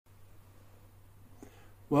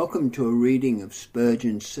Welcome to a reading of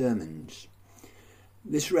Spurgeon's sermons.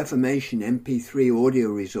 This Reformation MP3 audio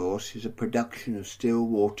resource is a production of Still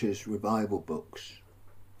Waters Revival Books.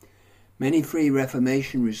 Many free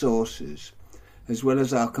Reformation resources, as well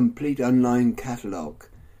as our complete online catalogue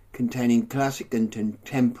containing classic and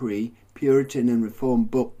contemporary Puritan and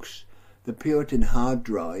Reformed books, the Puritan hard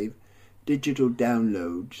drive, digital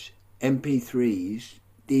downloads, MP3s,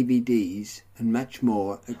 DVDs and much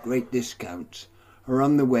more at great discounts, are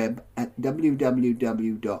on the web at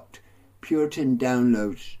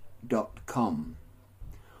www.puritandownloads.com.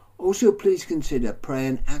 Also, please consider, pray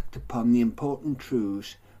and act upon the important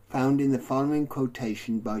truths found in the following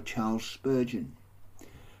quotation by Charles Spurgeon.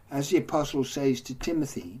 As the Apostle says to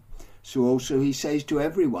Timothy, so also he says to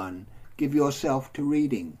everyone, give yourself to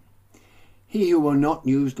reading. He who will not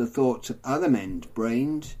use the thoughts of other men's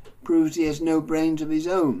brains proves he has no brains of his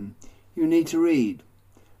own. You need to read.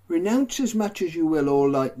 Renounce as much as you will all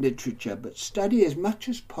light literature, but study as much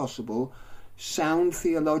as possible sound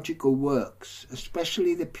theological works,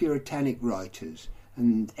 especially the Puritanic writers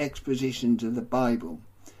and expositions of the Bible.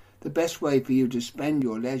 The best way for you to spend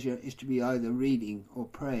your leisure is to be either reading or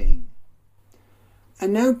praying.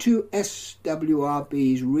 And now to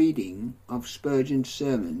SWRB's reading of Spurgeon's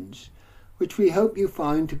sermons, which we hope you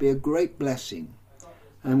find to be a great blessing,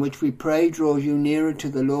 and which we pray draws you nearer to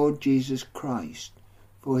the Lord Jesus Christ.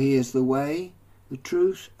 For he is the way, the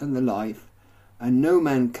truth, and the life, and no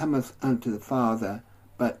man cometh unto the Father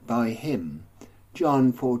but by him.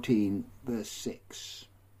 John 14, verse 6.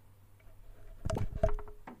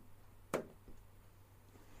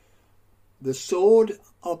 The Sword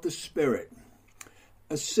of the Spirit.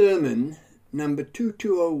 A sermon, number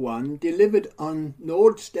 2201, delivered on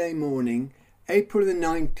Lord's Day morning, April the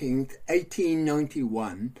 19th,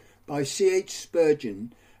 1891, by C.H.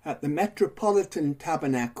 Spurgeon, at the Metropolitan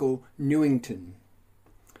Tabernacle, Newington.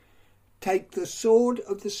 Take the sword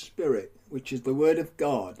of the Spirit, which is the word of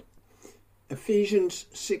God. Ephesians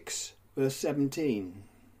 6, verse 17.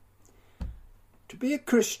 To be a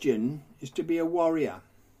Christian is to be a warrior.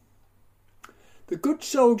 The good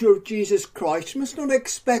soldier of Jesus Christ must not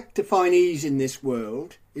expect to find ease in this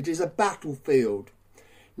world. It is a battlefield.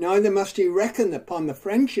 Neither must he reckon upon the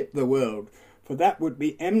friendship of the world, for that would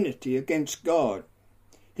be enmity against God.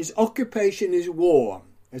 His occupation is war,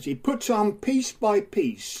 as he puts on piece by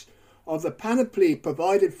piece of the panoply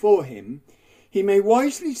provided for him. He may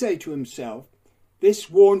wisely say to himself, this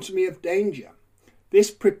warns me of danger,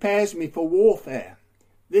 this prepares me for warfare,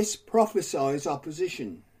 this prophesies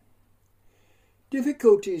opposition.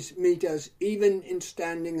 Difficulties meet us even in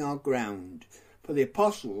standing our ground, for the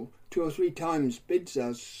Apostle 2 or 3 times bids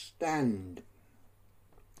us stand.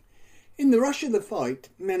 In the rush of the fight,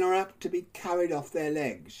 men are apt to be carried off their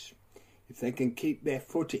legs. If they can keep their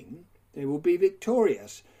footing, they will be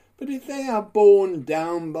victorious. But if they are borne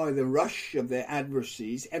down by the rush of their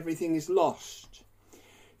adversaries, everything is lost.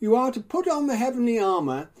 You are to put on the heavenly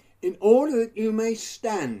armour in order that you may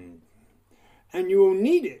stand, and you will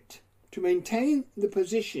need it to maintain the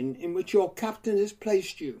position in which your captain has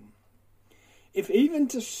placed you. If even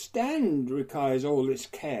to stand requires all this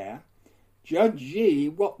care, judge ye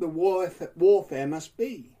what the warfare must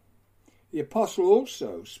be. The Apostle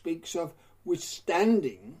also speaks of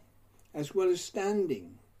withstanding as well as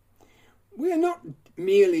standing. We are not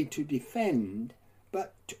merely to defend,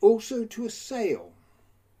 but also to assail.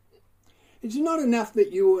 It is not enough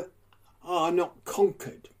that you are not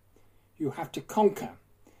conquered. You have to conquer.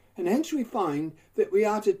 And hence we find that we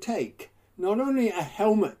are to take not only a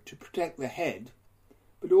helmet to protect the head,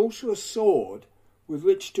 but also a sword with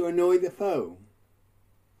which to annoy the foe.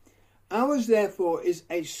 Ours, therefore, is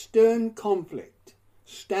a stern conflict,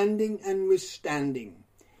 standing and withstanding,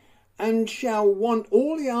 and shall want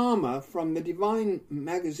all the armour from the divine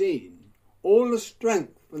magazine, all the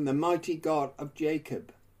strength from the mighty God of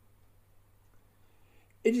Jacob.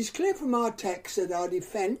 It is clear from our text that our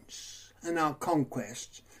defence and our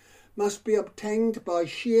conquests must be obtained by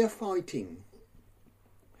sheer fighting.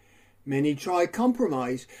 Many try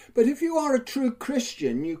compromise, but if you are a true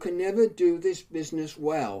Christian, you can never do this business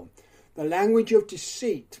well. The language of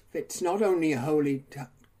deceit fits not only a holy tongue.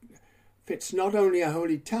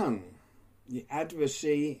 The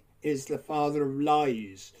adversary is the father of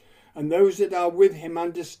lies, and those that are with him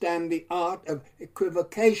understand the art of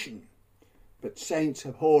equivocation, but saints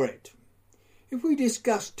abhor it. If we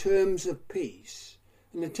discuss terms of peace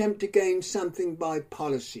and attempt to gain something by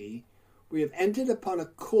policy, we have entered upon a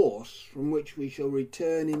course from which we shall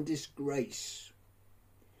return in disgrace.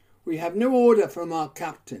 We have no order from our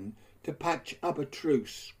captain to patch up a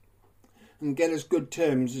truce and get as good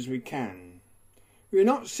terms as we can. We are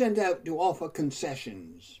not sent out to offer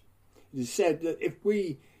concessions. It is said that if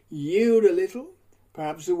we yield a little,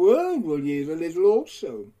 perhaps the world will yield a little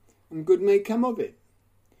also, and good may come of it.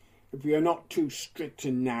 If we are not too strict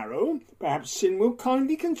and narrow, perhaps sin will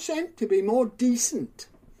kindly consent to be more decent.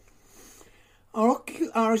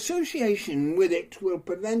 Our association with it will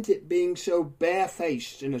prevent it being so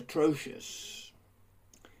barefaced and atrocious.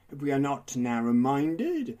 If we are not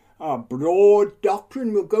narrow-minded, our broad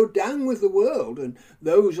doctrine will go down with the world, and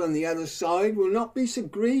those on the other side will not be so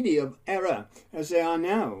greedy of error as they are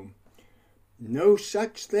now. No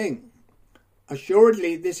such thing.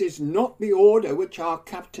 Assuredly, this is not the order which our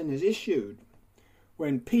captain has issued.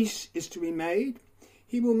 When peace is to be made,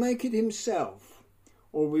 he will make it himself,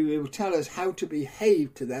 or he will tell us how to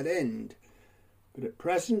behave to that end. But at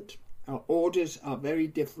present, our orders are very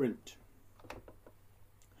different.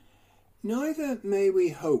 Neither may we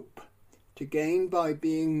hope to gain by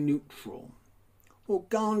being neutral, or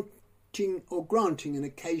granting an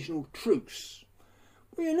occasional truce.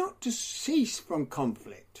 We are not to cease from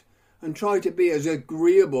conflict, and try to be as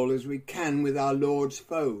agreeable as we can with our Lord's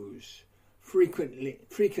foes,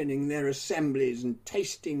 frequenting their assemblies and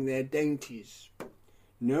tasting their dainties.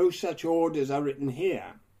 No such orders are written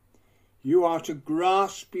here. You are to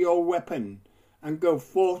grasp your weapon and go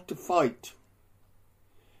forth to fight.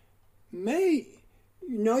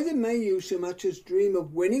 Neither may you so much as dream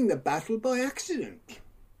of winning the battle by accident.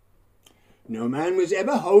 No man was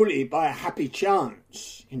ever holy by a happy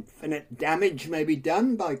chance. Infinite damage may be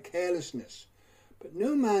done by carelessness, but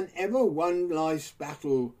no man ever won life's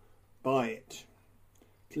battle by it.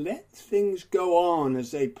 To let things go on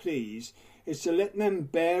as they please is to let them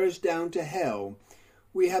bear us down to hell.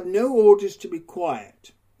 We have no orders to be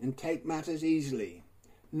quiet and take matters easily.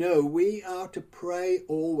 No, we are to pray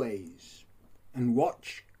always and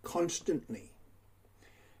watch constantly.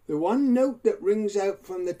 The one note that rings out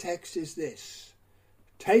from the text is this: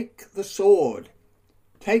 take the sword.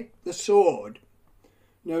 Take the sword.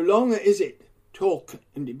 No longer is it talk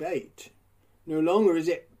and debate. No longer is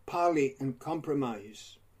it parley and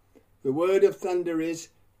compromise. The word of thunder is,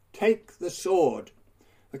 take the sword.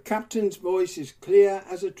 The captain's voice is clear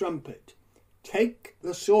as a trumpet. Take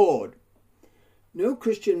the sword. No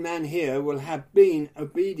Christian man here will have been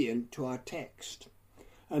obedient to our text,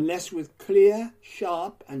 unless with clear,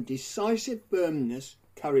 sharp and decisive firmness,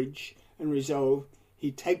 courage and resolve,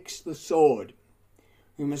 he takes the sword.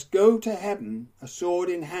 We must go to heaven, a sword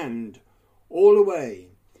in hand, all the way.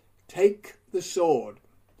 Take the sword.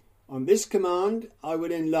 On this command I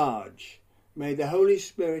would enlarge. May the Holy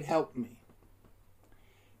Spirit help me.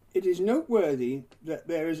 It is noteworthy that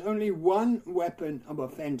there is only one weapon of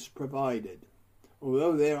offence provided,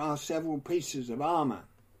 although there are several pieces of armour.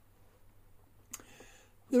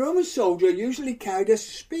 The Roman soldier usually carried a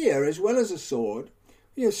spear as well as a sword.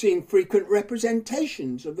 We have seen frequent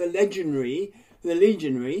representations of the legionary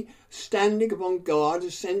standing upon guard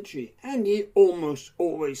as sentry, and he almost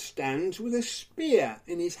always stands with a spear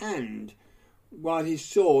in his hand, while his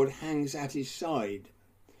sword hangs at his side.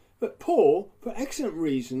 But Paul, for excellent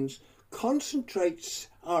reasons, concentrates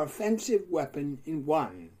our offensive weapon in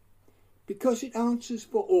one, because it answers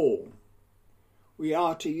for all. We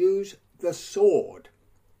are to use the sword,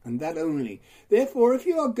 and that only. Therefore, if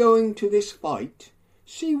you are going to this fight,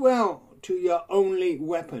 see well to your only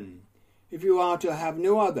weapon. If you are to have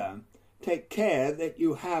no other, take care that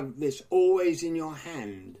you have this always in your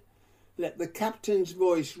hand. Let the captain's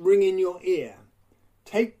voice ring in your ear.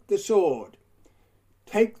 Take the sword.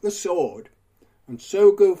 Take the sword, and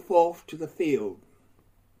so go forth to the field.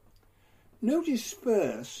 Notice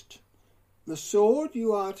first, the sword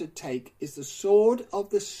you are to take is the sword of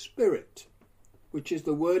the Spirit, which is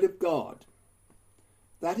the Word of God.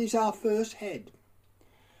 That is our first head.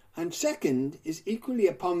 And second is equally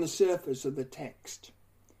upon the surface of the text.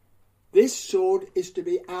 This sword is to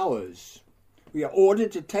be ours. We are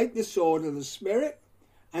ordered to take the sword of the Spirit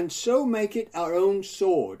and so make it our own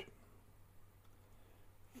sword.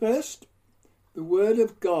 First, the Word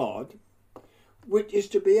of God, which is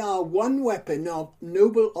to be our one weapon of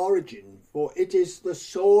noble origin, for it is the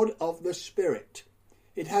sword of the Spirit.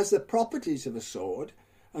 It has the properties of a sword,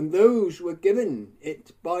 and those were given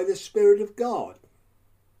it by the Spirit of God.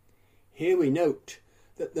 Here we note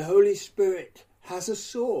that the Holy Spirit has a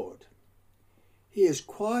sword. He is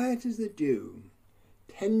quiet as the dew,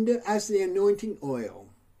 tender as the anointing oil,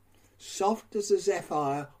 soft as the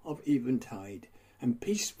zephyr of eventide, and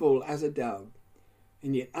peaceful as a dove.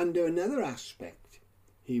 And yet under another aspect,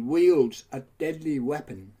 he wields a deadly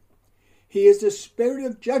weapon. He is the spirit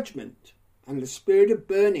of judgment and the spirit of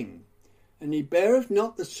burning, and he beareth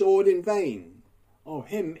not the sword in vain. Of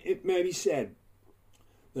him it may be said,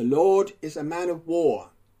 The Lord is a man of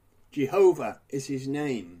war. Jehovah is his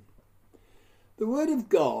name. The word of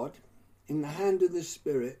God in the hand of the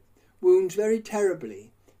Spirit wounds very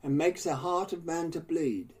terribly and makes the heart of man to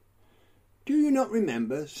bleed. Do you not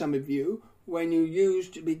remember, some of you, when you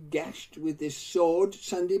used to be gashed with this sword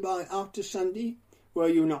Sunday after Sunday? Were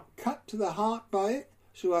you not cut to the heart by it,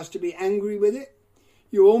 so as to be angry with it?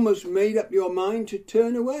 You almost made up your mind to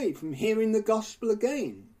turn away from hearing the gospel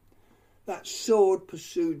again. That sword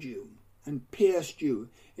pursued you and pierced you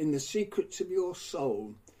in the secrets of your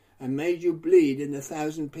soul and made you bleed in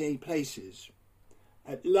 1,000 places.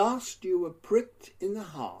 At last you were pricked in the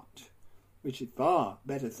heart, which is a far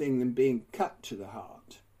better thing than being cut to the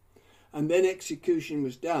heart. And then execution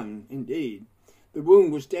was done, indeed. The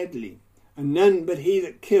wound was deadly, and none but he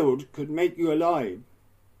that killed could make you alive.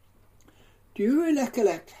 Do you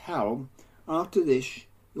recollect how, after this,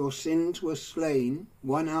 your sins were slain,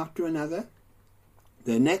 one after another?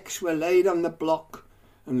 Their necks were laid on the block,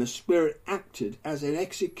 and the Spirit acted as an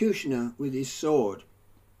executioner with his sword.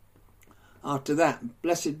 After that,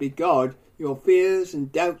 blessed be God, your fears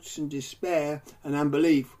and doubts and despair and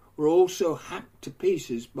unbelief were also hacked to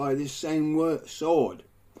pieces by this same sword.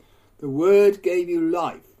 The word gave you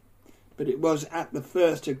life, but it was at the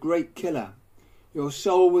first a great killer. Your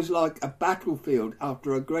soul was like a battlefield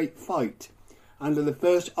after a great fight, under the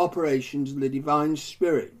first operations of the divine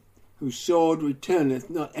Spirit, whose sword returneth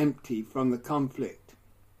not empty from the conflict.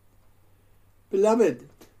 Beloved,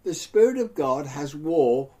 the Spirit of God has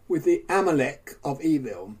war with the Amalek of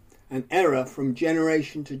evil and error from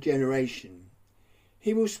generation to generation.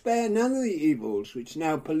 He will spare none of the evils which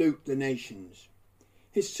now pollute the nations.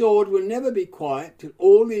 His sword will never be quiet till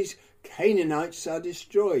all these Canaanites are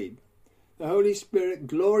destroyed. The Holy Spirit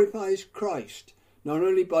glorifies Christ, not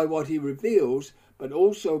only by what he reveals, but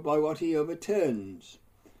also by what he overturns.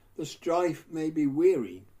 The strife may be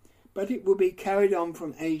weary, but it will be carried on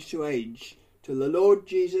from age to age, till the Lord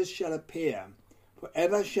Jesus shall appear. For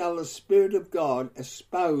ever shall the Spirit of God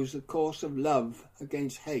espouse the course of love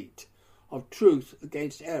against hate, of truth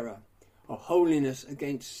against error, of holiness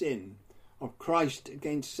against sin, of Christ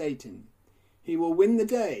against Satan. He will win the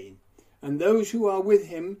day, and those who are with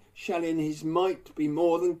him shall in his might be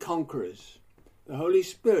more than conquerors. The Holy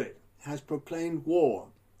Spirit has proclaimed war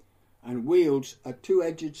and wields a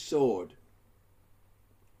two-edged sword.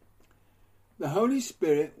 The Holy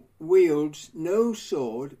Spirit wields no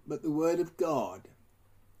sword but the Word of God.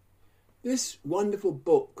 This wonderful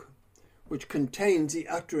book, which contains the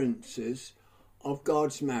utterances of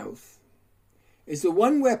God's mouth, is the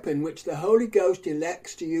one weapon which the Holy Ghost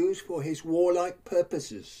elects to use for his warlike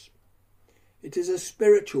purposes. It is a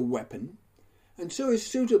spiritual weapon, and so is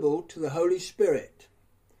suitable to the Holy Spirit.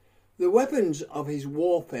 The weapons of his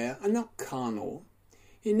warfare are not carnal.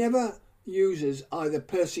 He never uses either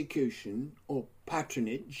persecution or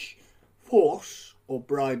patronage, force or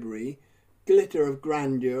bribery, glitter of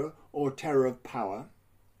grandeur or terror of power.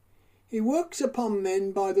 He works upon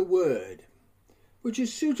men by the word, which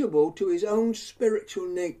is suitable to his own spiritual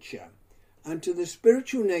nature and to the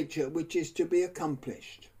spiritual nature which is to be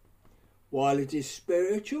accomplished. While it is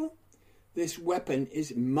spiritual, this weapon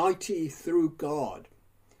is mighty through God.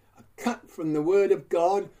 A cut from the word of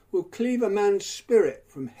God will cleave a man's spirit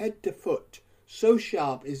from head to foot, so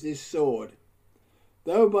sharp is this sword.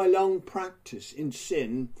 Though by long practice in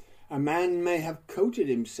sin a man may have coated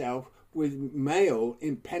himself with mail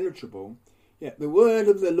impenetrable, yet the word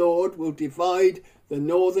of the Lord will divide the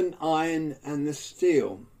northern iron and the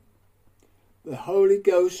steel. The Holy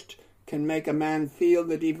Ghost can make a man feel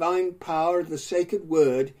the divine power of the sacred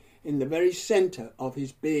word in the very centre of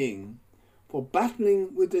his being. For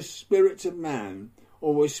battling with the spirits of man,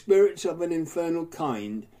 or with spirits of an infernal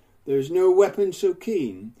kind, there is no weapon so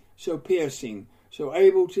keen, so piercing, so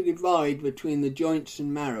able to divide between the joints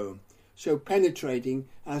and marrow, so penetrating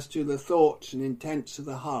as to the thoughts and intents of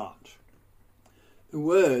the heart. The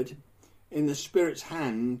word in the Spirit's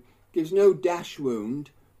hand gives no dash wound,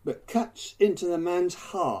 but cuts into the man's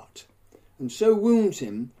heart, and so wounds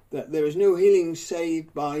him that there is no healing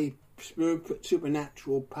save by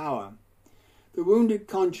supernatural power. The wounded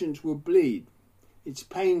conscience will bleed. Its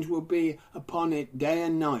pains will be upon it day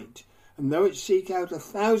and night, and though it seek out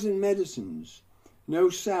 1,000 medicines, no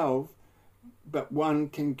salve but one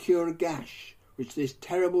can cure a gash which this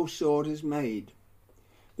terrible sword has made.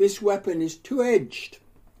 This weapon is two-edged.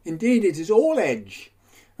 Indeed, it is all edge,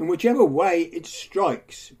 and whichever way it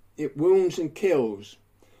strikes, it wounds and kills.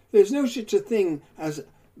 There is no such a thing as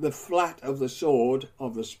the flat of the sword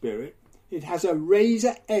of the Spirit. It has a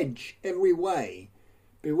razor edge every way.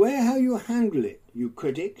 Beware how you handle it, you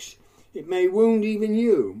critics. It may wound even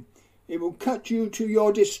you. It will cut you to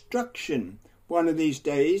your destruction one of these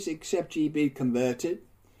days, except ye be converted.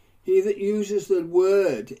 He that uses the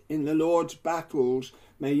word in the Lord's battles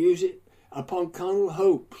may use it upon carnal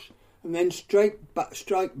hopes, and then strike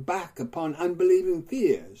back upon unbelieving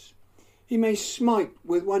fears. He may smite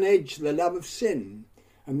with one edge the love of sin,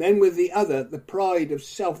 and then with the other the pride of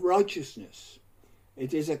self-righteousness.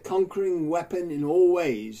 It is a conquering weapon in all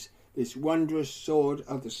ways, this wondrous sword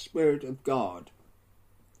of the Spirit of God.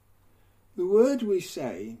 The word we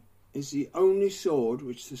say is the only sword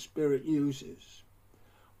which the Spirit uses.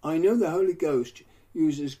 I know the Holy Ghost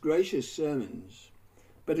uses gracious sermons,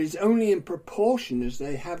 but it is only in proportion as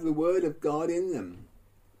they have the word of God in them.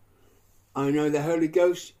 I know the Holy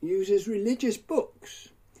Ghost uses religious books,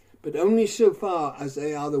 but only so far as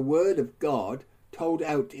they are the word of God told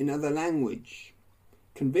out in other language.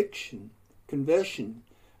 Conviction, conversion,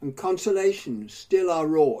 and consolation still are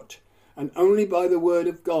wrought, and only by the word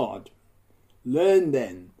of God. Learn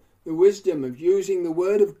then the wisdom of using the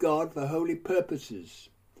word of God for holy purposes.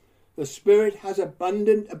 The Spirit has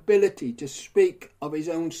abundant ability to speak of his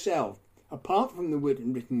own self. Apart from the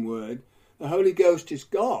written word, the Holy Ghost is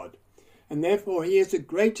God, and therefore he is the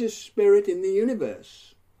greatest spirit in the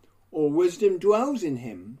universe. All wisdom dwells in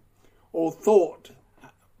him, all thought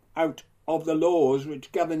out of the laws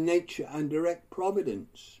which govern nature and direct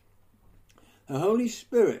providence. The Holy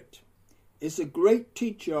Spirit is the great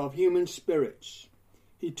teacher of human spirits.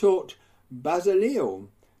 He taught Basileo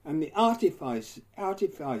and the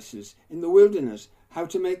artificers in the wilderness how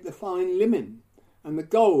to make the fine linen, and the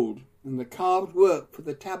gold, and the carved work for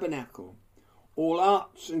the tabernacle. All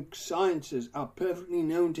arts and sciences are perfectly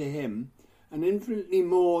known to him, and infinitely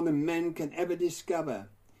more than men can ever discover.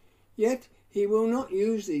 Yet he will not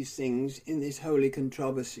use these things in this holy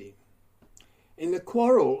controversy. In the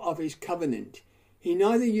quarrel of his covenant, he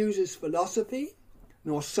neither uses philosophy,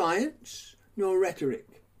 nor science, nor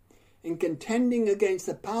rhetoric. In contending against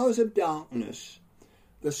the powers of darkness,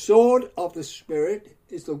 the sword of the Spirit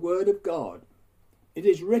is the word of God. It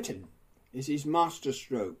is written, is his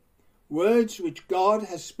masterstroke, words which God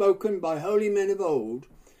has spoken by holy men of old,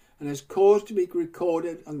 and has caused to be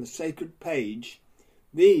recorded on the sacred page.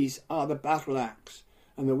 These are the battle axe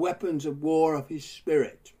and the weapons of war of his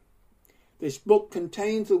Spirit. This book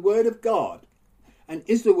contains the word of God, and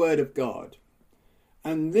is the word of God.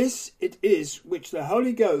 And this it is which the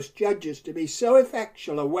Holy Ghost judges to be so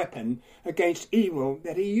effectual a weapon against evil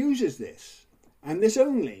that he uses this, and this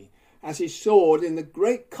only, as his sword in the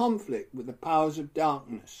great conflict with the powers of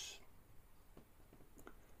darkness.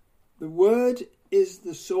 The word is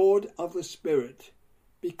the sword of the Spirit,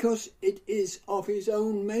 because it is of his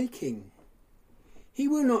own making. He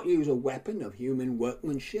will not use a weapon of human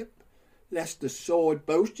workmanship, lest the sword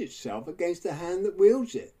boast itself against the hand that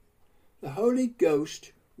wields it. The Holy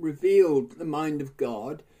Ghost revealed the mind of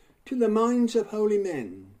God to the minds of holy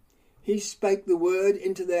men. He spake the word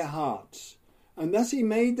into their hearts, and thus he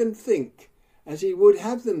made them think as he would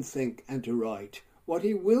have them think and to write what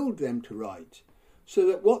he willed them to write, so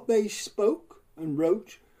that what they spoke and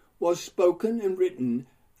wrote was spoken and written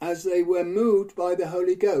as they were moved by the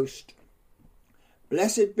Holy Ghost.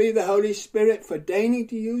 Blessed be the Holy Spirit for deigning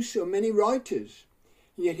to use so many writers,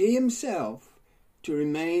 yet he himself to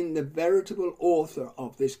remain the veritable author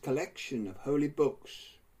of this collection of holy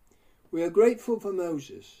books. We are grateful for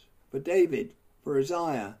Moses, for David, for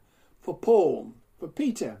Isaiah, for Paul, for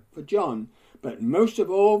Peter, for John, but most of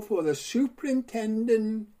all for the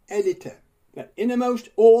superintendent editor, that innermost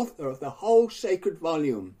author of the whole sacred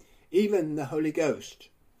volume, even the Holy Ghost.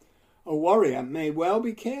 A warrior may well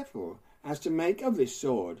be careful as to make of this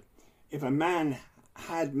sword. If a man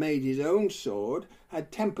had made his own sword,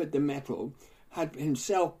 had tempered the metal, had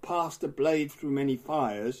himself passed the blade through many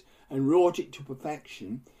fires, and wrought it to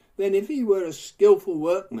perfection, then if he were a skilful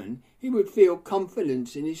workman, he would feel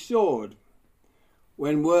confidence in his sword.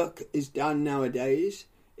 When work is done nowadays,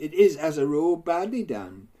 it is as a rule badly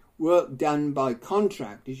done. Work done by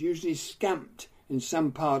contract is usually scamped in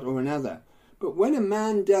some part or another. But when a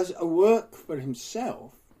man does a work for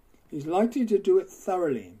himself, he is likely to do it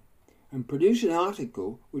thoroughly and produce an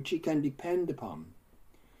article which he can depend upon.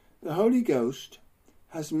 The Holy Ghost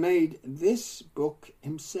has made this book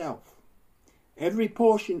himself. Every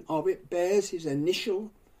portion of it bears his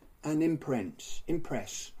initial and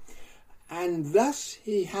impress, and thus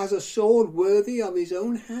he has a sword worthy of his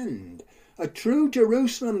own hand, a true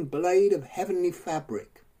Jerusalem blade of heavenly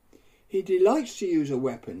fabric. He delights to use a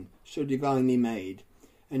weapon so divinely made,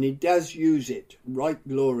 and he does use it right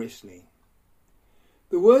gloriously.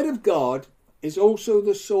 The word of God is also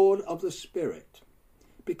the sword of the Spirit,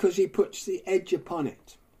 because he puts the edge upon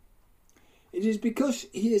it. It is because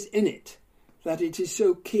he is in it that it is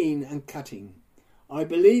so keen and cutting. I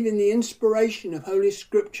believe in the inspiration of Holy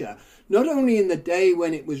Scripture, not only in the day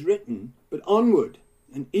when it was written, but onward,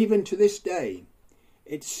 and even to this day.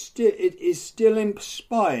 It is still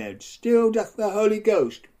inspired, still doth the Holy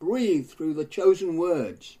Ghost breathe through the chosen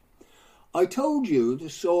words. I told you the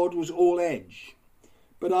sword was all edge,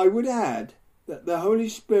 but I would add that the Holy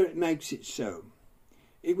Spirit makes it so.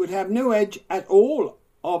 It would have no edge at all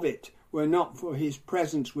of it were not for his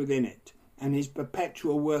presence within it and his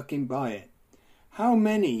perpetual working by it. How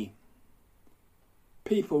many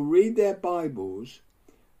people read their Bibles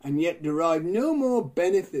and yet derive no more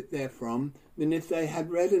benefit therefrom than if they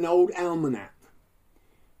had read an old almanac?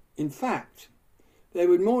 In fact, they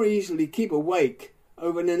would more easily keep awake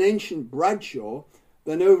over an ancient Bradshaw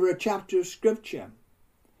than over a chapter of Scripture.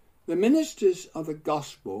 The ministers of the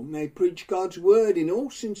gospel may preach God's word in all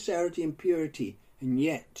sincerity and purity, and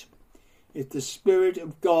yet, if the Spirit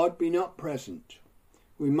of God be not present,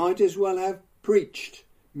 we might as well have preached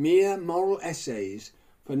mere moral essays,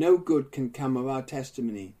 for no good can come of our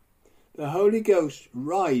testimony. The Holy Ghost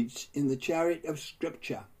rides in the chariot of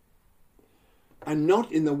Scripture, and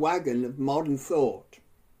not in the wagon of modern thought.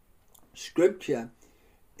 Scripture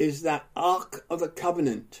is that Ark of the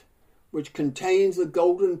Covenant, which contains the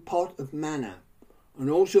golden pot of manna, and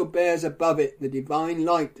also bears above it the divine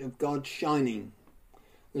light of God's shining.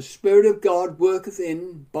 The Spirit of God worketh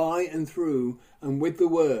in, by, and through, and with the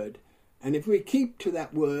Word, and if we keep to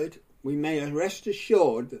that Word, we may rest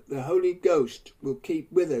assured that the Holy Ghost will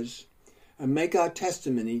keep with us and make our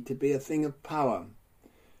testimony to be a thing of power.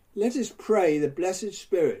 Let us pray the blessed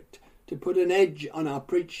Spirit to put an edge on our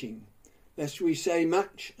preaching, lest we say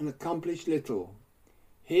much and accomplish little.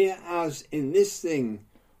 Hear us in this thing,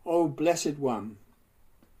 O Blessed One.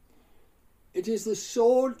 It is the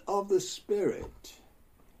sword of the Spirit,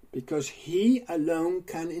 because he alone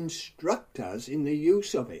can instruct us in the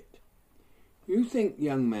use of it. You think,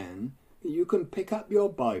 young man, that you can pick up your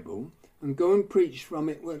Bible and go and preach from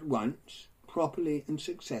it at once, properly and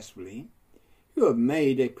successfully? You have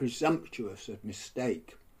made a presumptuous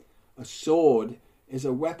mistake. A sword is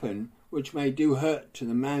a weapon which may do hurt to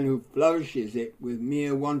the man who flourishes it with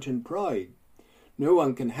mere wanton pride. No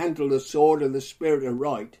one can handle the sword of the Spirit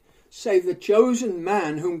aright, save the chosen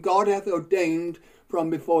man whom God hath ordained from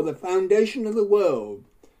before the foundation of the world,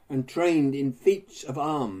 and trained in feats of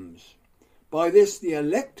arms. By this the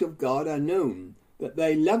elect of God are known, that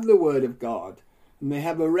they love the word of God, and they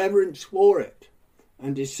have a reverence for it,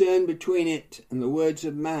 and discern between it and the words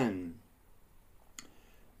of man.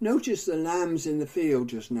 Notice the lambs in the field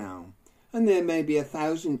just now, and there may be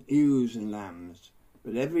 1,000 ewes and lambs,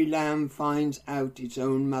 but every lamb finds out its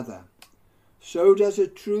own mother. So does a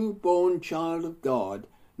true born child of God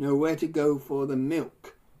know where to go for the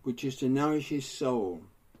milk which is to nourish his soul.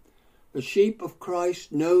 The sheep of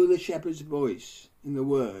Christ know the shepherd's voice in the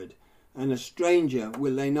word, and a stranger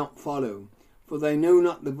will they not follow, for they know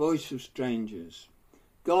not the voice of strangers.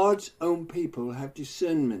 God's own people have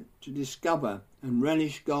discernment to discover and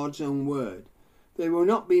relish God's own word. They will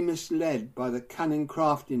not be misled by the cunning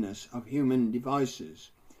craftiness of human devices.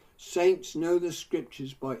 Saints know the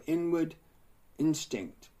Scriptures by inward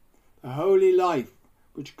instinct. The holy life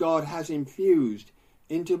which God has infused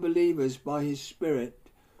into believers by his Spirit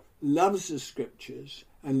loves the Scriptures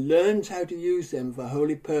and learns how to use them for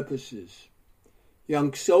holy purposes.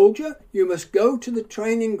 Young soldier, you must go to the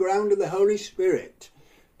training ground of the Holy Spirit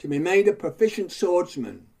to be made a proficient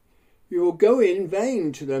swordsman. You will go in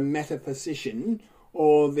vain to the metaphysician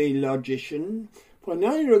or the logician, for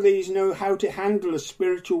neither of these know how to handle a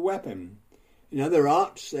spiritual weapon. In other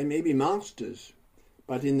arts they may be masters,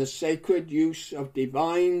 but in the sacred use of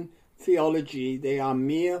divine theology they are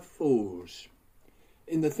mere fools.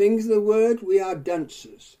 In the things of the word we are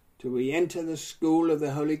dunces, till we enter the school of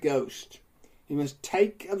the Holy Ghost. He must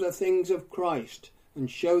take of the things of Christ and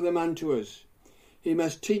show them unto us. He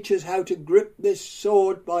must teach us how to grip this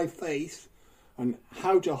sword by faith, and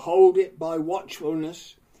how to hold it by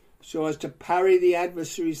watchfulness, so as to parry the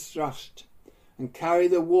adversary's thrust and carry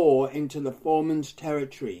the war into the foeman's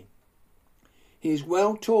territory. He is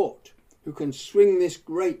well taught who can swing this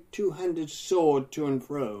great two-handed sword to and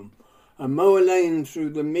fro, and mow a lane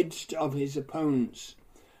through the midst of his opponents,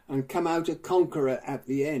 and come out a conqueror at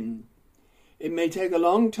the end. It may take a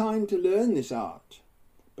long time to learn this art,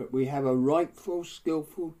 but we have a rightful,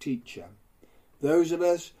 skilful teacher. Those of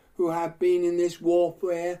us who have been in this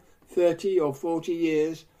warfare 30 or 40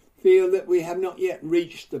 years feel that we have not yet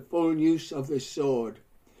reached the full use of this sword.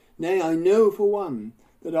 Nay, I know for one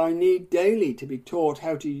that I need daily to be taught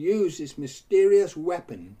how to use this mysterious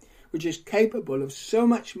weapon which is capable of so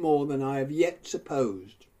much more than I have yet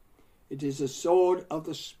supposed. It is the sword of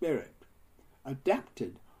the Spirit,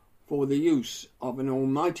 adapted for the use of an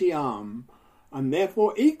almighty arm, and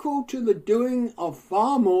therefore equal to the doing of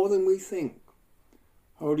far more than we think.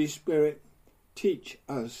 Holy Spirit, teach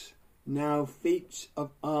us now feats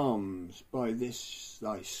of arms by this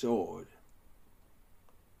thy sword.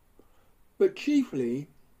 But chiefly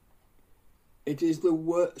it is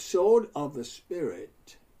the sword of the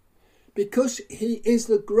Spirit, because he is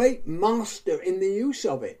the great master in the use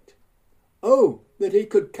of it. Oh, that he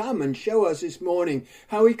could come and show us this morning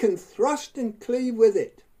how he can thrust and cleave with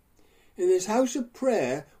it. In this house of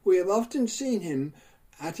prayer we have often seen him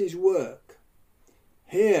at his work.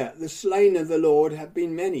 Here the slain of the Lord have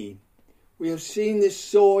been many. We have seen this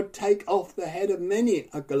sword take off the head of many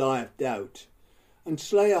a Goliath doubt, and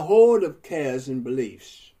slay a horde of cares and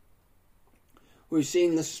beliefs. We've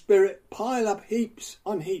seen the Spirit pile up heaps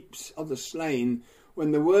on heaps of the slain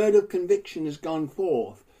when the word of conviction has gone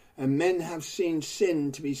forth, and men have seen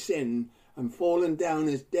sin to be sin, and fallen down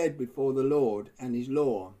as dead before the Lord and his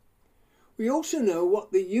law. We also know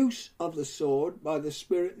what the use of the sword by the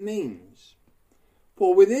Spirit means.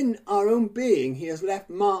 For within our own being he has left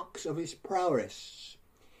marks of his prowess.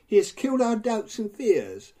 He has killed our doubts and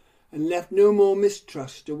fears, and left no more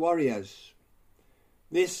mistrust to worry us.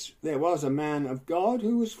 There was a man of God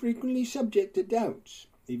who was frequently subject to doubts,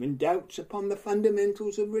 even doubts upon the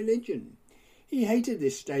fundamentals of religion. He hated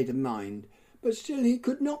this state of mind, but still he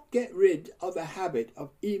could not get rid of the habit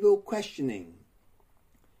of evil questioning.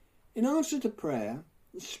 In answer to prayer,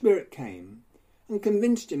 the Spirit came and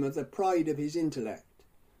convinced him of the pride of his intellect,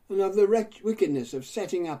 and of the wickedness of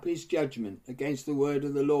setting up his judgment against the word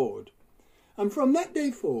of the Lord. And from that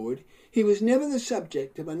day forward he was never the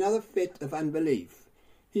subject of another fit of unbelief.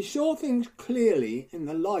 He saw things clearly in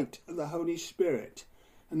the light of the Holy Spirit,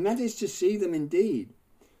 and that is to see them indeed.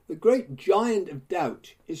 The great giant of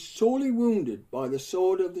doubt is sorely wounded by the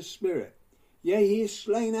sword of the Spirit. Yea, he is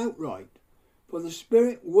slain outright. For the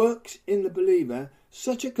Spirit works in the believer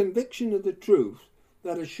such a conviction of the truth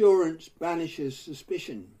that assurance banishes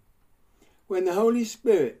suspicion. When the Holy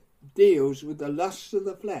Spirit deals with the lusts of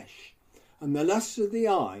the flesh, and the lusts of the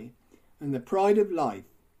eye, and the pride of life,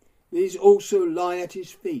 these also lie at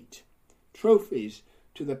his feet, trophies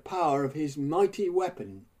to the power of his mighty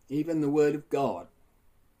weapon, even the word of God.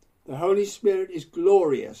 The Holy Spirit is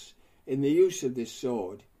glorious in the use of this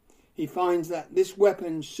sword. He finds that this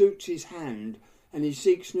weapon suits his hand, and he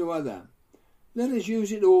seeks no other. Let us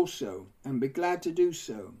use it also, and be glad to do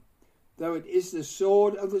so. Though it is the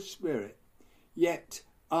sword of the Spirit, yet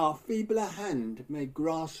our feebler hand may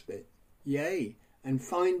grasp it, yea, and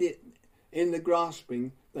find it in the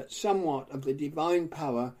grasping that somewhat of the divine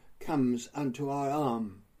power comes unto our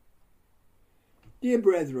arm. Dear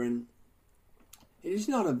brethren, it is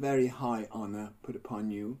not a very high honour put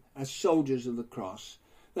upon you, as soldiers of the cross,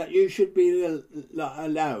 that you should be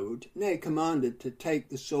allowed, nay commanded, to take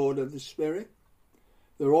the sword of the Spirit.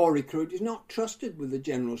 The raw recruit is not trusted with the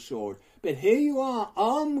general sword, but here you are,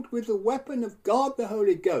 armed with the weapon of God the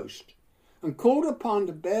Holy Ghost, and called upon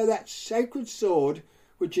to bear that sacred sword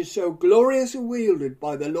which is so gloriously wielded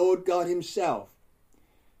by the Lord God himself.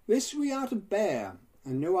 This we are to bear,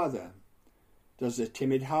 and no other. Does the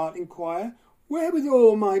timid heart inquire,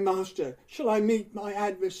 wherewithal, my master, shall I meet my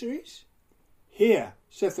adversaries? Here,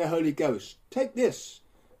 saith the Holy Ghost, take this.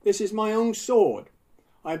 This is my own sword.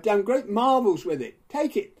 I have done great marvels with it.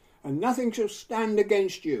 Take it, and nothing shall stand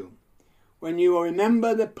against you. When you will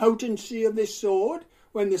remember the potency of this sword,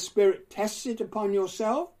 when the Spirit tests it upon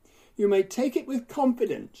yourself, you may take it with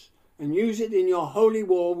confidence and use it in your holy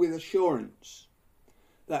war with assurance.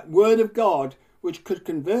 That word of God, which could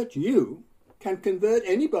convert you, can convert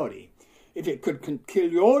anybody. If it could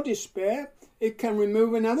kill your despair, it can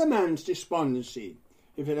remove another man's despondency.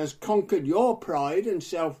 If it has conquered your pride and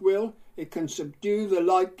self-will, it can subdue the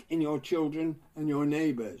like in your children and your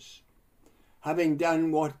neighbours. Having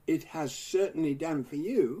done what it has certainly done for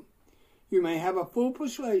you, you may have a full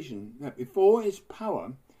persuasion that before its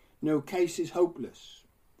power no case is hopeless.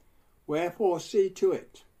 Wherefore see to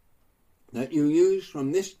it that you use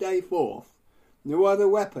from this day forth no other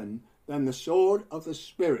weapon than the sword of the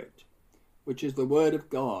Spirit, which is the word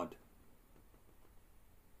of God.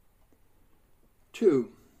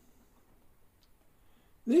 2.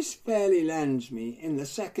 This fairly lands me in the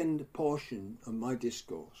second portion of my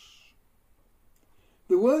discourse.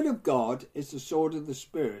 The word of God is the sword of the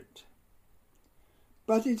Spirit,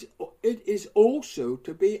 but it is also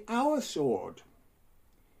to be our sword.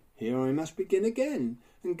 Here I must begin again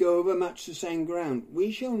and go over much the same ground.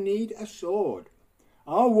 We shall need a sword.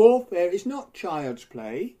 Our warfare is not child's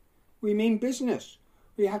play, we mean business.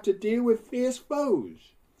 We have to deal with fierce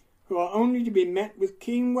foes, who are only to be met with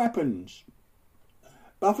keen weapons.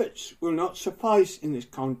 Buffets will not suffice in this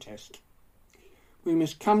contest. We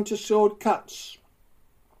must come to sword cuts.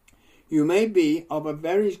 You may be of a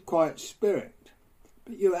very quiet spirit,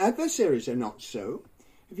 but your adversaries are not so.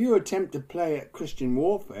 If you attempt to play at Christian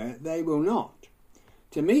warfare, they will not.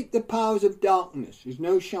 To meet the powers of darkness is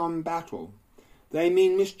no sham battle. They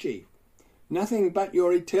mean mischief. Nothing but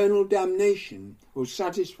your eternal damnation will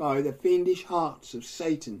satisfy the fiendish hearts of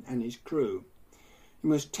Satan and his crew. You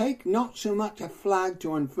must take not so much a flag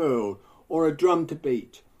to unfurl, or a drum to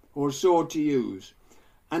beat, or a sword to use,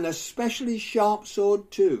 and a specially sharp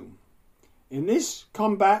sword too. In this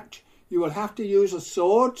combat you will have to use a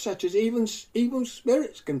sword such as even evil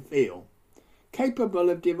spirits can feel, capable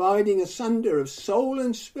of dividing asunder of soul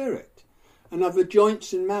and spirit, and of the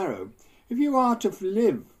joints and marrow. If you are to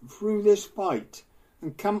live through this fight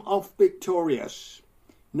and come off victorious,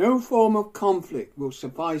 no form of conflict will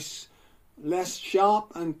suffice less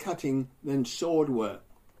sharp and cutting than sword work.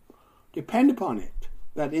 Depend upon it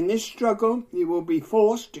that in this struggle you will be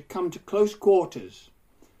forced to come to close quarters.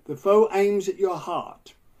 The foe aims at your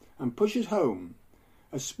heart and pushes home.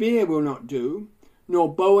 A spear will not do,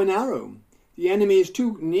 nor bow and arrow. The enemy is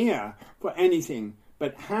too near for anything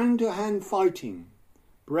but hand-to-hand fighting.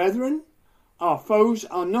 Brethren, our foes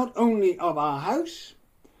are not only of our house,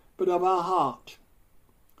 but of our heart.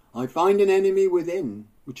 I find an enemy within,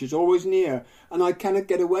 which is always near, and I cannot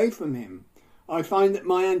get away from him. I find that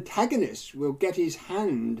my antagonist will get his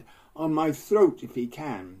hand on my throat if he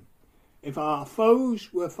can. If our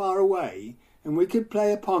foes were far away, and we could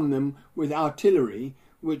play upon them with artillery,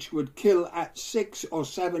 which would kill at 6 or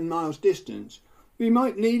 7 miles distance, we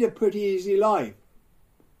might lead a pretty easy life.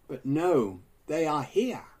 But no, they are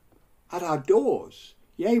here, at our doors,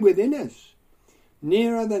 yea, within us,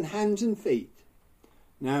 nearer than hands and feet.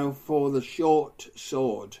 Now for the short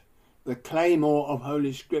sword, the claymore of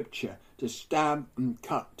Holy Scripture, to stab and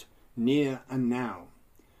cut near and now.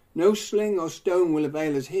 No sling or stone will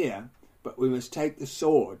avail us here, but we must take the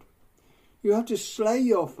sword. You have to slay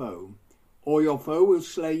your foe, or your foe will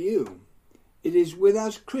slay you. It is with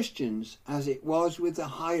us Christians as it was with the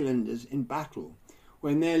Highlanders in battle,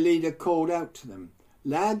 when their leader called out to them,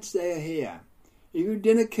 "Lads, they are here. If you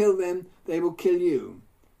dinna kill them, they will kill you."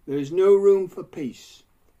 There is no room for peace.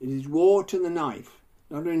 It is war to the knife,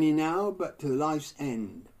 not only now, but to life's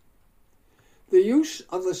end. The use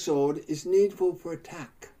of the sword is needful for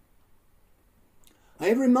attack. I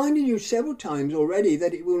have reminded you several times already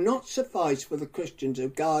that it will not suffice for the Christian to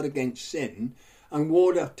guard against sin and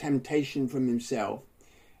ward off temptation from himself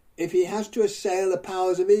if he has to assail the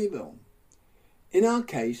powers of evil. In our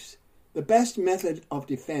case, the best method of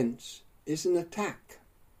defence is an attack.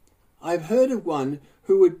 I have heard of one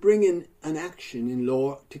who would bring in an action in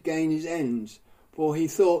law to gain his ends, for he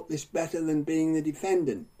thought this better than being the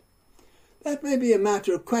defendant. That may be a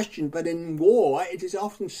matter of question, but in war it is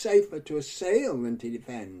often safer to assail than to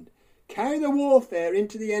defend. Carry the warfare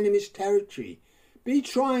into the enemy's territory. Be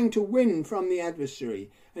trying to win from the adversary,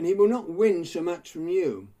 and he will not win so much from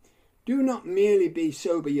you. Do not merely be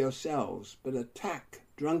sober yourselves, but attack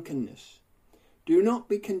drunkenness. Do not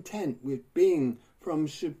be content with being from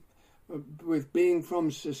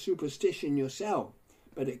superstition yourself,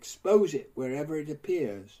 but expose it wherever it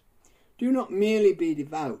appears. Do not merely be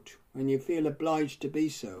devout when you feel obliged to be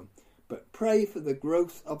so, but pray for the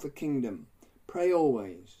growth of the kingdom. Pray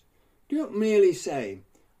always. Do not merely say,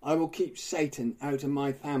 "I will keep Satan out of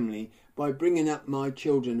my family by bringing up my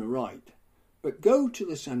children aright," but go to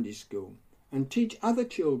the Sunday school and teach other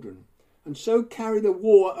children, and so carry the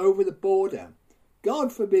war over the border.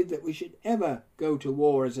 God forbid that we should ever go to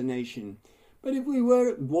war as a nation, but if we were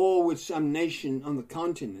at war with some nation on the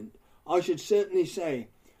continent, I should certainly say,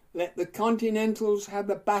 let the Continentals have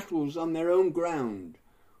the battles on their own ground.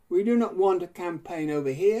 We do not want a campaign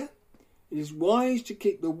over here. It is wise to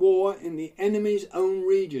keep the war in the enemy's own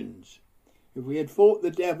regions. If we had fought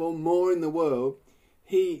the devil more in the world,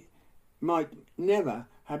 he might never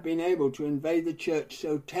have been able to invade the church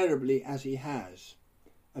so terribly as he has.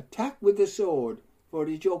 Attack with the sword, for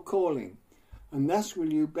it is your calling, and thus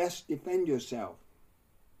will you best defend yourself.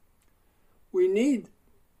 We need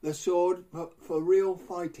the sword for real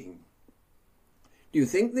fighting. Do you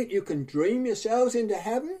think that you can dream yourselves into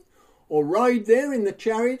heaven, or ride there in the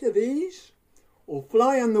chariot of ease, or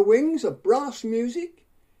fly on the wings of brass music?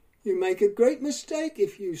 You make a great mistake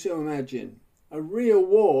if you so imagine. A real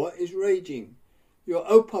war is raging. Your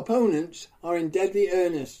opponents are in deadly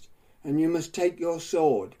earnest, and you must take your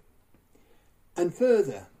sword. And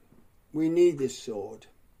further, we need this sword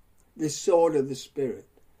of the Spirit,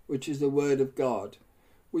 which is the word of God.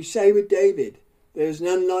 We say with David, there is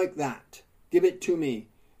none like that. Give it to me.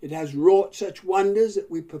 It has wrought such wonders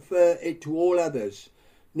that we prefer it to all others.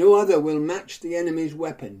 No other will match the enemy's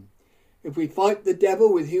weapon. If we fight the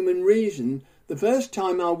devil with human reason, the first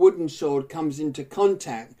time our wooden sword comes into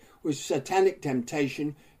contact with satanic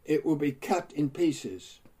temptation, it will be cut in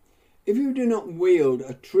pieces. If you do not wield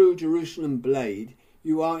a true Jerusalem blade,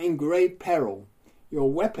 you are in great peril.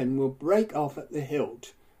 Your weapon will break off at the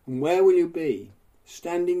hilt, and where will you be?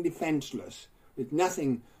 Standing defenceless, with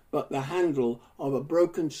nothing but the handle of a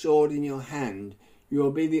broken sword in your hand, you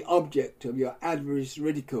will be the object of your adversary's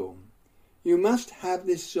ridicule. You must have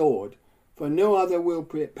this sword, for no other will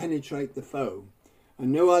penetrate the foe,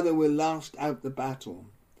 and no other will last out the battle.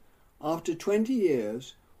 After 20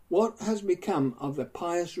 years, what has become of the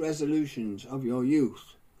pious resolutions of your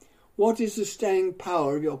youth? What is the staying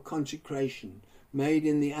power of your consecration, made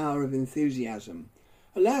in the hour of enthusiasm?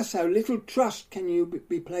 Alas, how little trust can you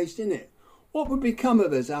be placed in it! What would become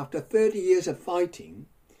of us after 30 years of fighting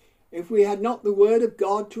if we had not the word of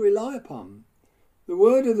God to rely upon? The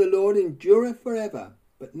word of the Lord endureth forever,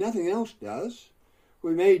 but nothing else does.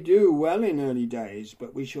 We may do well in early days,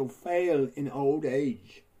 but we shall fail in old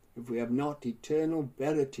age if we have not eternal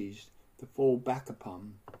verities to fall back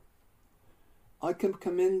upon. I can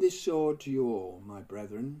commend this sword to you all, my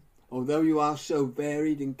brethren. Although you are so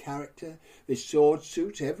varied in character, this sword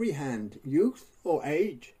suits every hand, youth or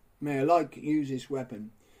age may alike use this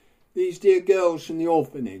weapon. These dear girls from the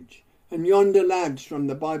orphanage and yonder lads from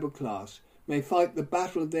the Bible class may fight the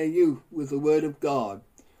battle of their youth with the word of God,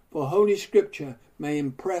 for Holy Scripture may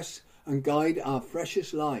impress and guide our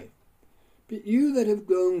precious life. But you that have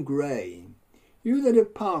grown grey, you that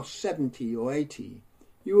have passed 70 or 80,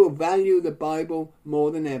 you will value the Bible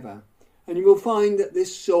more than ever, and you will find that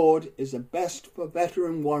this sword is the best for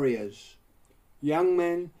veteran warriors. Young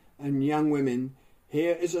men and young women,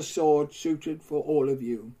 here is a sword suited for all of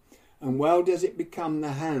you, and well does it become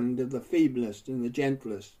the hand of the feeblest and the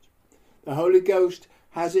gentlest. The Holy Ghost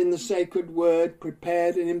has in the sacred word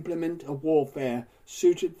prepared an implement of warfare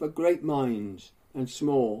suited for great minds and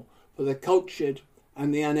small, for the cultured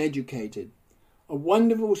and the uneducated. A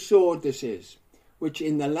wonderful sword this is, which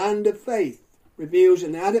in the land of faith reveals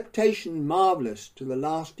an adaptation marvellous to the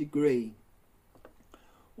last degree.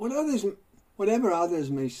 Whatever others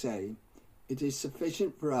may say, it is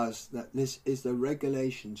sufficient for us that this is the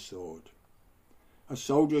regulation sword. A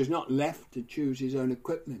soldier is not left to choose his own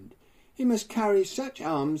equipment. He must carry such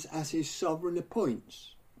arms as his sovereign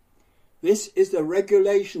appoints. This is the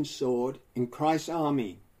regulation sword in Christ's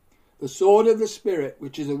army. The sword of the Spirit,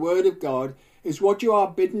 which is the word of God, is what you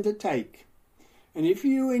are bidden to take. And if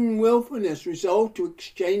you in wilfulness resolve to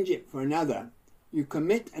exchange it for another, you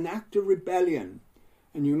commit an act of rebellion,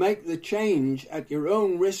 and you make the change at your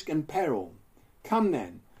own risk and peril. Come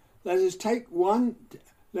then, let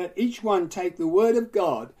each one take the word of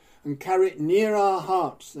God and carry it nearer our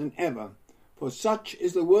hearts than ever, for such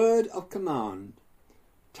is the word of command.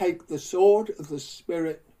 Take the sword of the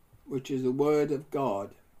Spirit, which is the word of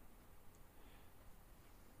God.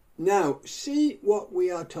 Now, see what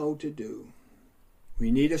we are told to do.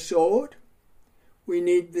 We need a sword. We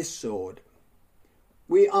need this sword.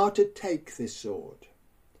 We are to take this sword.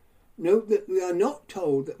 Note that we are not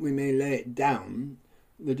told that we may lay it down.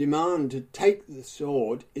 The demand to take the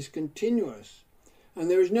sword is continuous, and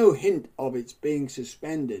there is no hint of its being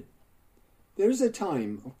suspended. There is a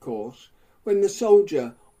time, of course, when the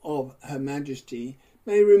soldier of Her Majesty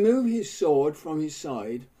may remove his sword from his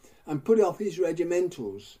side and put off his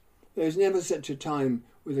regimentals. There is never such a time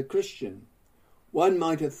with a Christian. One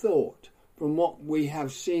might have thought, from what we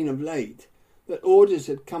have seen of late, that orders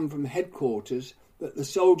had come from headquarters that the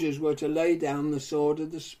soldiers were to lay down the sword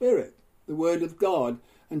of the Spirit, the word of God,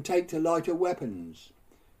 and take to lighter weapons.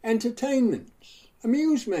 Entertainments,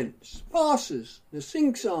 amusements, farces, the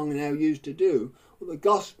sing-song are now used to do what the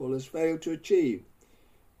gospel has failed to achieve.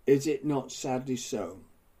 Is it not sadly so?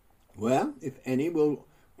 Well, if any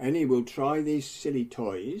will try these silly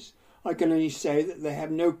toys, I can only say that they have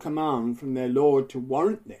no command from their Lord to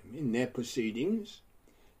warrant them in their proceedings.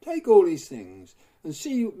 Take all these things and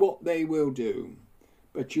see what they will do.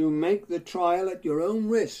 But you make the trial at your own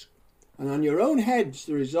risk, and on your own heads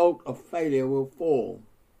the result of failure will fall.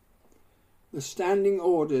 The standing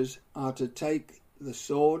orders are to take the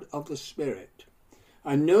sword of the Spirit,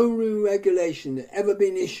 and no new regulation had ever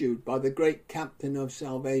been issued by the great captain of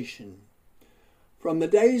salvation. From the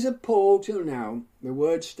days of Paul till now, the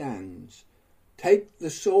word stands. Take the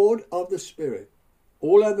sword of the Spirit.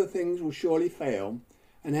 All other things will surely fail,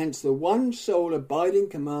 and hence the one sole abiding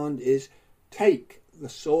command is, take the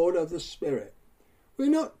sword of the Spirit, We're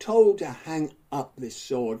not told to hang up this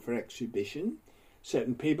sword for exhibition.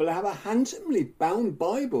 Certain people have a handsomely bound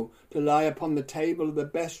Bible to lie upon the table of the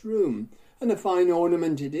best room, and a fine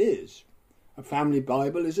ornament it is. A family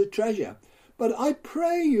Bible is a treasure. But I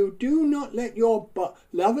pray you, do not let your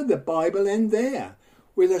love of the Bible end there.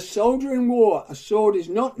 With a soldier in war, a sword is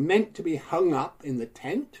not meant to be hung up in the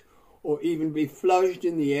tent, or even be flourished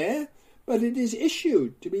in the air, but it is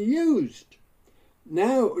issued to be used.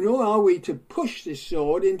 Now, nor are we to push this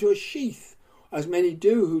sword into a sheath, as many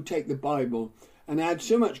do who take the Bible and add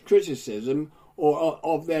so much criticism or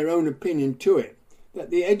of their own opinion to it,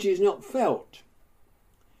 that the edge is not felt.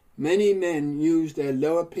 Many men use their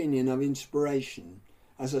low opinion of inspiration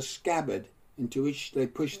as a scabbard into which they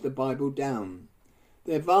push the Bible down.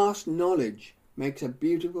 Their vast knowledge makes a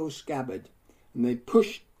beautiful scabbard, and they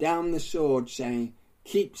push down the sword, saying,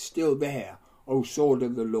 "Keep still there, O sword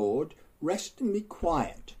of the Lord, rest and be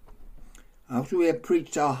quiet." After we have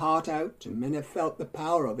preached our heart out, and men have felt the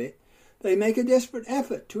power of it, they make a desperate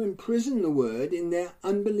effort to imprison the word in their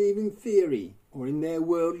unbelieving theory or in their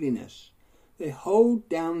worldliness. They hold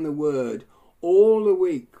down the word all the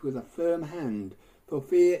week with a firm hand, for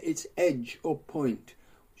fear its edge or point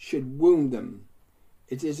should wound them.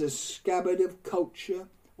 It is a scabbard of culture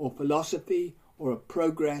or philosophy or of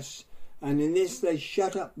progress, and in this they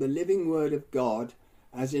shut up the living word of God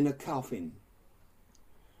as in a coffin.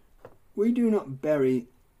 We do not bury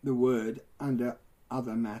the word under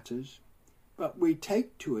other matters, but we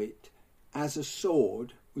take to it as a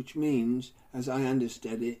sword, which means, as I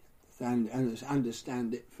understand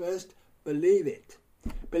it, first, believe it.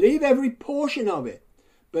 Believe every portion of it.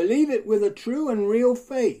 Believe it with a true and real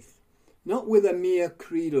faith, not with a mere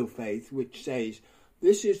creedal faith which says,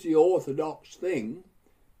 this is the orthodox thing.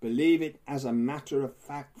 Believe it as a matter of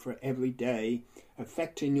fact for every day,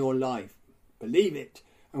 affecting your life. Believe it,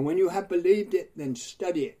 and when you have believed it, then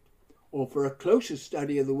study it, or for a closer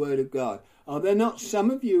study of the Word of God. Are there not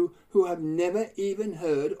some of you who have never even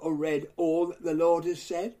heard or read all that the Lord has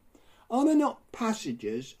said? Are there not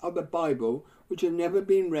passages of the Bible which have never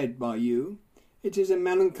been read by you? It is a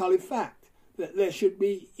melancholy fact that there should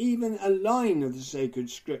be even a line of the sacred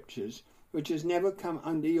Scriptures which has never come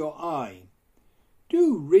under your eye.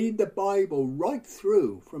 Do read the Bible right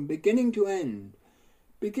through, from beginning to end.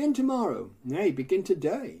 Begin tomorrow, nay, begin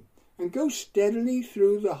today, and go steadily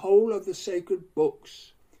through the whole of the sacred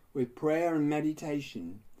books with prayer and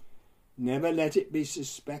meditation. Never let it be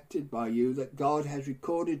suspected by you that God has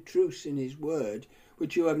recorded truths in his word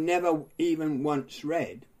which you have never even once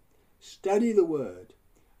read. Study the word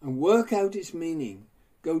and work out its meaning.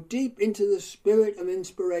 Go deep into the spirit of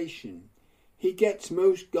inspiration. He gets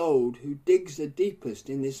most gold who digs the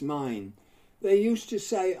deepest in this mine. They used to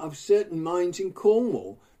say of certain mines in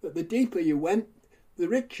Cornwall that the deeper you went, the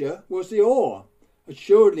richer was the ore.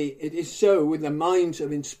 Assuredly it is so with the mines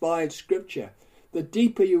of inspired scripture. The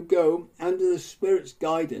deeper you go under the Spirit's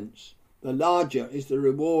guidance, the larger is the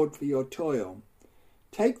reward for your toil.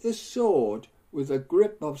 Take the sword with a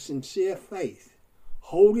grip of sincere faith.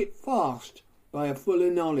 Hold it fast by a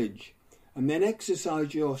fuller knowledge, and then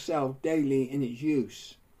exercise yourself daily in its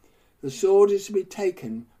use. The sword is to be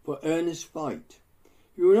taken for earnest fight.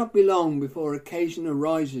 You will not be long before occasion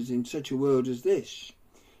arises in such a world as this.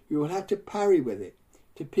 You will have to parry with it,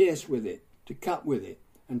 to pierce with it, to cut with it,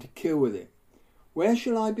 and to kill with it. Where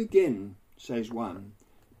shall I begin, says one.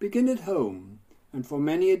 Begin at home, and for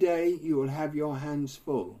many a day you will have your hands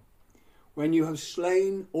full. When you have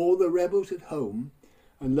slain all the rebels at home,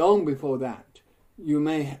 and long before that, you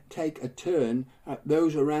may take a turn at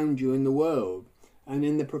those around you in the world and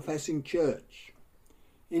in the professing church.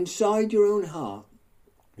 Inside your own heart,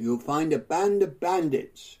 you'll find a band of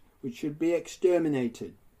bandits which should be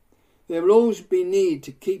exterminated. There will always be need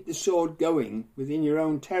to keep the sword going within your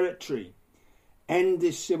own territory. End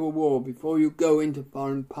this civil war before you go into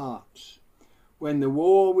foreign parts. When the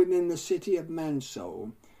war within the city of man's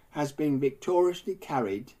soul has been victoriously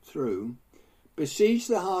carried through, besiege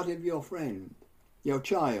the heart of your friend, your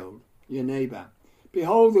child, your neighbour.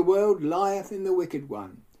 Behold, the world lieth in the wicked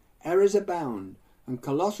one. Errors abound, and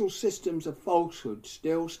colossal systems of falsehood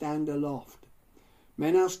still stand aloft.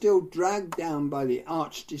 Men are still dragged down by the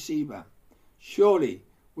arch-deceiver. Surely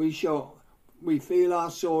we feel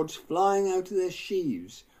our swords flying out of their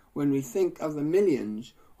sheaths when we think of the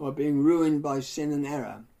millions who are being ruined by sin and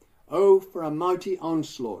error. Oh, for a mighty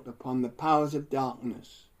onslaught upon the powers of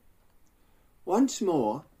darkness. Once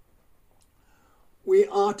more, we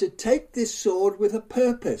are to take this sword with a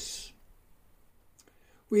purpose.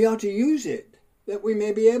 We are to use it that we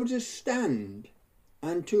may be able to stand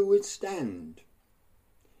and to withstand.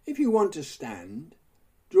 If you want to stand,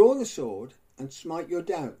 draw the sword and smite your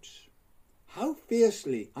doubts. How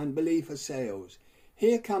fiercely unbelief assails.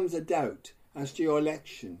 Here comes a doubt as to your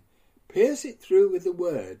election. Pierce it through with the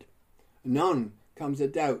word. Anon comes a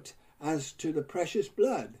doubt as to the precious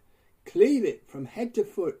blood. Cleave it from head to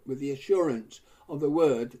foot with the assurance of the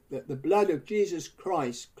word that the blood of Jesus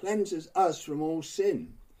Christ cleanses us from all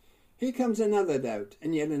sin. Here comes another doubt,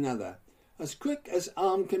 and yet another. As quick as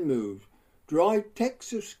arm can move, drive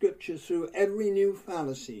texts of Scripture through every new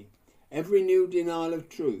fallacy, every new denial of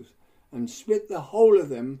truth, and split the whole of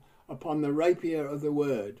them upon the rapier of the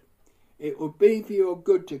word. It will be for your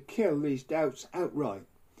good to kill these doubts outright.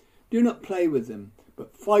 Do not play with them,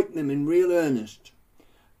 but fight them in real earnest.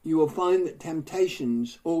 You will find that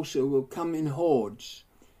temptations also will come in hordes.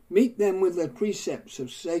 Meet them with the precepts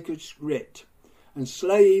of sacred writ, and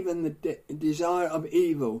slay even the desire of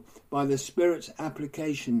evil by the Spirit's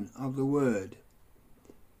application of the word.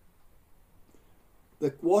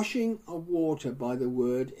 The washing of water by the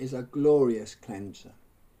word is a glorious cleanser.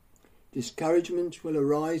 Discouragements will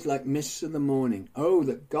arise like mists of the morning. Oh,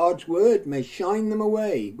 that God's word may shine them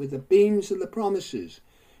away with the beams of the promises.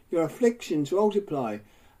 Your afflictions multiply,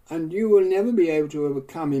 and you will never be able to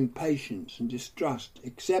overcome impatience and distrust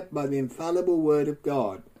except by the infallible word of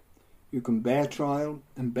God. You can bear trial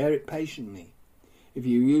and bear it patiently if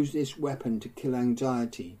you use this weapon to kill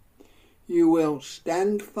anxiety. You will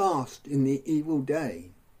stand fast in the evil day,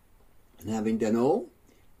 and having done all,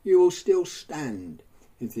 you will still stand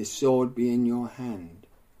if this sword be in your hand.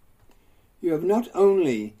 You have not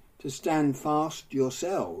only to stand fast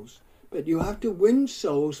yourselves, but you have to win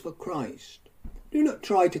souls for Christ. Do not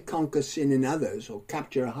try to conquer sin in others or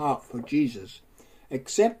capture a heart for Jesus,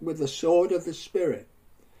 except with the sword of the Spirit.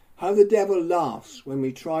 How the devil laughs when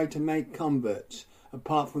we try to make converts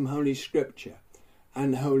apart from Holy Scripture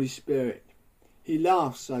and the Holy Spirit. He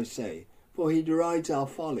laughs, I say, for he derides our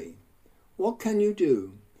folly. What can you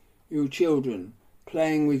do, you children,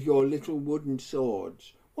 playing with your little wooden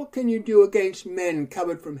swords? What can you do against men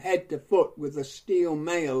covered from head to foot with the steel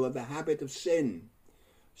mail of the habit of sin?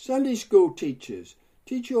 Sunday school teachers,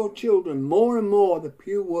 teach your children more and more the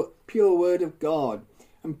pure word of God.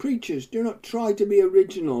 And preachers, do not try to be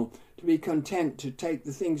original, to be content to take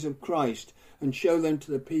the things of Christ and show them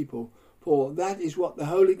to the people, for that is what the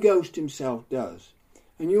Holy Ghost himself does.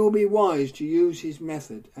 And you will be wise to use his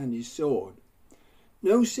method and his sword.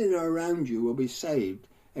 No sinner around you will be saved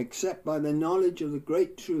except by the knowledge of the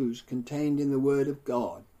great truths contained in the Word of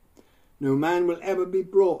God. No man will ever be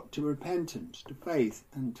brought to repentance, to faith,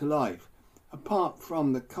 and to life, apart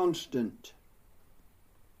from the constant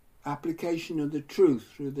application of the truth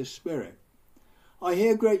through the Spirit. I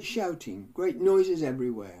hear great shouting, great noises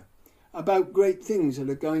everywhere, about great things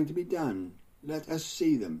that are going to be done. Let us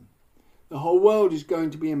see them. The whole world is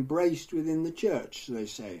going to be embraced within the church, they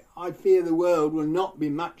say. I fear the world will not be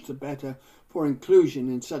much the better for inclusion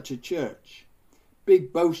in such a church.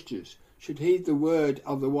 Big boasters should heed the word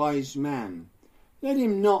of the wise man. Let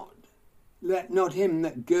not him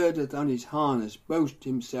that girdeth on his harness boast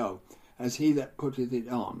himself as he that putteth it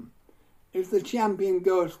on. If the champion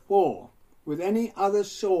goeth forth with any other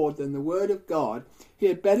sword than the word of God, he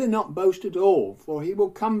had better not boast at all, for he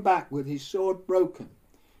will come back with his sword broken,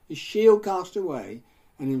 his shield cast away,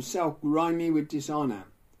 and himself grimy with dishonour.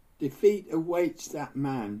 Defeat awaits that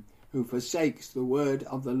man who forsakes the word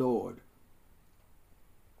of the Lord.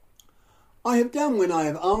 I have done when I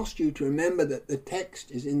have asked you to remember that the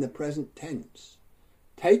text is in the present tense.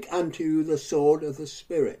 Take unto you the sword of the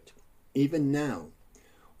Spirit, even now.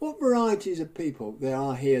 What varieties of people there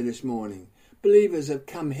are here this morning. Believers have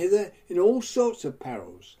come hither in all sorts of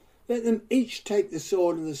perils. Let them each take the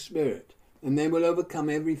sword of the Spirit, and they will overcome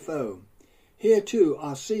every foe. Here too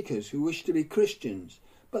are seekers who wish to be Christians,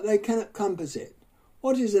 but they cannot compass it.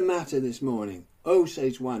 What is the matter this morning? Oh,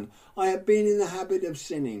 says one, I have been in the habit of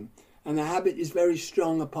sinning, and the habit is very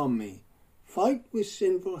strong upon me. Fight with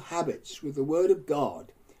sinful habits with the word of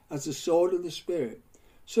God as the sword of the Spirit.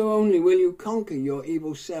 So only will you conquer your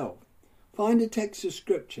evil self. Find a text of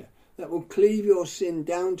Scripture that will cleave your sin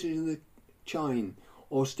down to the chine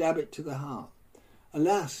or stab it to the heart.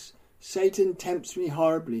 Alas, Satan tempts me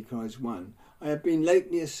horribly, cries one. I have been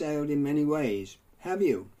lately assailed in many ways. Have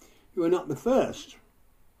you? You are not the first.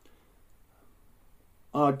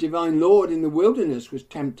 Our divine Lord in the wilderness was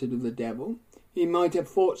tempted of the devil. He might have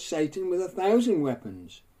fought Satan with 1,000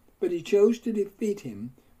 weapons, but he chose to defeat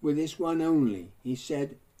him with this one only. He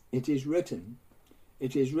said, "It is written,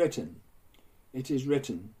 it is written, it is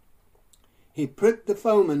written." He pricked the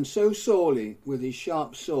foeman so sorely with his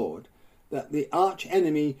sharp sword that the arch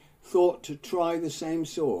enemy thought to try the same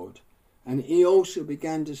sword, and he also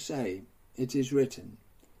began to say, "It is written."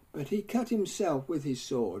 but he cut himself with his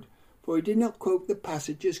sword, for he did not quote the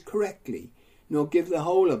passages correctly, nor give the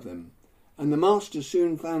whole of them. And the master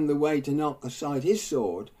soon found the way to knock aside his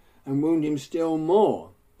sword and wound him still more.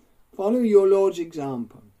 Follow your Lord's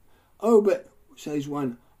example. Oh, but, says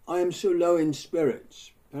one, I am so low in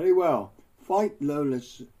spirits. Very well, fight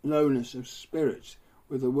lowness of spirits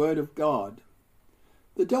with the word of God.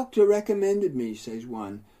 The doctor recommended me, says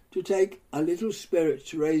one, to take a little spirit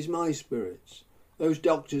to raise my spirits. Those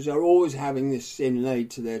doctors are always having this sin laid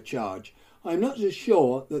to their charge. I am not so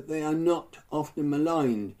sure that they are not often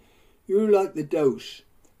maligned. You like the dose,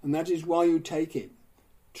 and that is why you take it.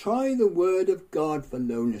 Try the word of God for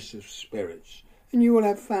lowness of spirits, and you will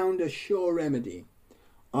have found a sure remedy.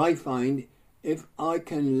 I find if I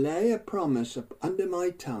can lay a promise up under my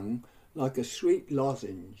tongue like a sweet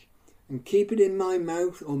lozenge, and keep it in my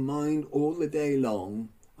mouth or mind all the day long,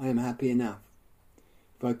 I am happy enough.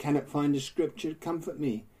 If I cannot find a scripture to comfort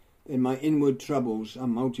me, then my inward troubles are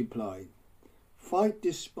multiplied. Fight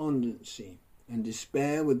despondency and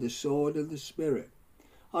despair with the sword of the Spirit.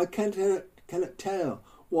 I cannot tell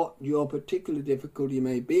what your particular difficulty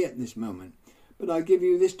may be at this moment, but I give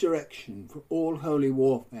you this direction for all holy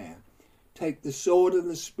warfare. Take the sword of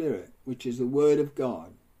the Spirit, which is the word of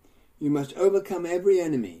God. You must overcome every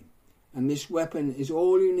enemy, and this weapon is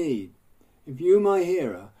all you need. If you, my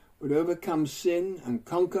hearer, would overcome sin and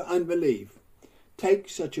conquer unbelief, take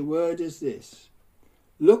such a word as this: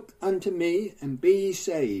 Look unto me, and be ye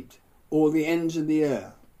saved, all the ends of the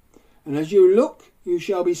earth. And as you look, you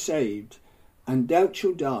shall be saved, and doubt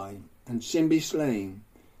shall die, and sin be slain.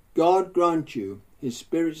 God grant you his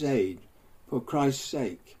Spirit's aid, for Christ's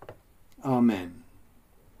sake. Amen.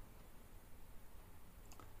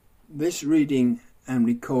 This reading and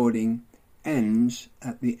recording ends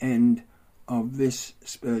at the end of this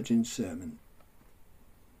Spurgeon sermon.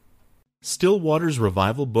 Still Waters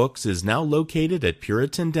Revival Books is now located at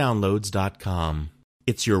PuritanDownloads.com.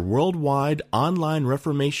 It's your worldwide online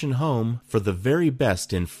Reformation home for the very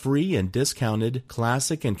best in free and discounted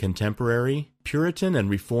classic and contemporary, Puritan and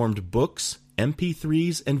Reformed books,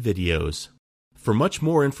 MP3s, and videos. For much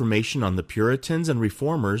more information on the Puritans and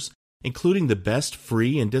Reformers, including the best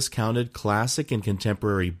free and discounted classic and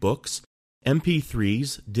contemporary books,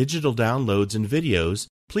 MP3s, digital downloads, and videos,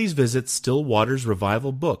 please visit Still Waters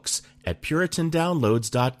Revival Books at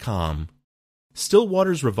PuritanDownloads.com. Still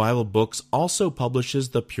Waters Revival Books also publishes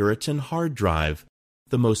the Puritan Hard Drive,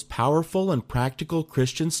 the most powerful and practical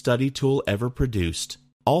Christian study tool ever produced.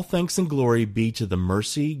 All thanks and glory be to the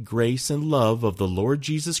mercy, grace, and love of the Lord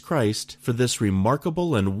Jesus Christ for this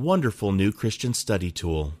remarkable and wonderful new Christian study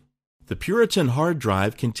tool. The Puritan Hard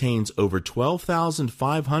Drive contains over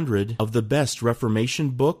 12,500 of the best Reformation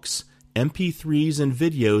books, MP3s, and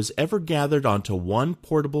videos ever gathered onto one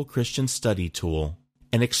portable Christian study tool.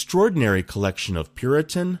 An extraordinary collection of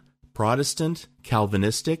Puritan, Protestant,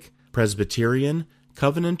 Calvinistic, Presbyterian,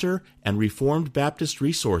 Covenanter, and Reformed Baptist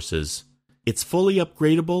resources. It's fully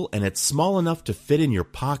upgradable and it's small enough to fit in your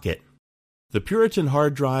pocket. The Puritan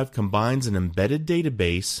Hard Drive combines an embedded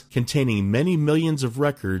database containing many millions of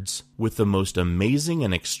records with the most amazing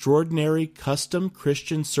and extraordinary custom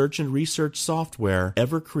Christian search and research software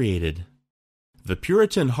ever created. The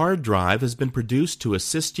Puritan Hard Drive has been produced to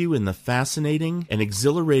assist you in the fascinating and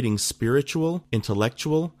exhilarating spiritual,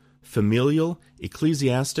 intellectual, familial,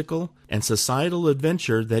 ecclesiastical, and societal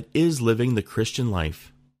adventure that is living the Christian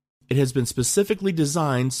life. It has been specifically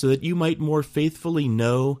designed so that you might more faithfully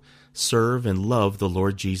know, serve, and love the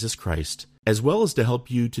Lord Jesus Christ, as well as to help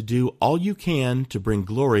you to do all you can to bring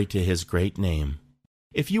glory to His great name.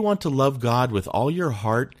 If you want to love God with all your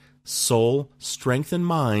heart, soul, strength, and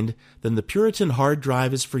mind, then the Puritan Hard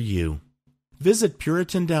Drive is for you. Visit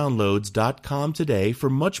PuritanDownloads.com today for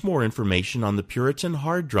much more information on the Puritan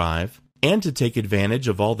Hard Drive and to take advantage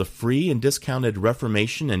of all the free and discounted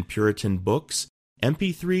Reformation and Puritan books,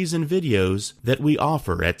 MP3s, and videos that we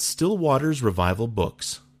offer at Still Waters Revival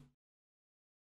Books.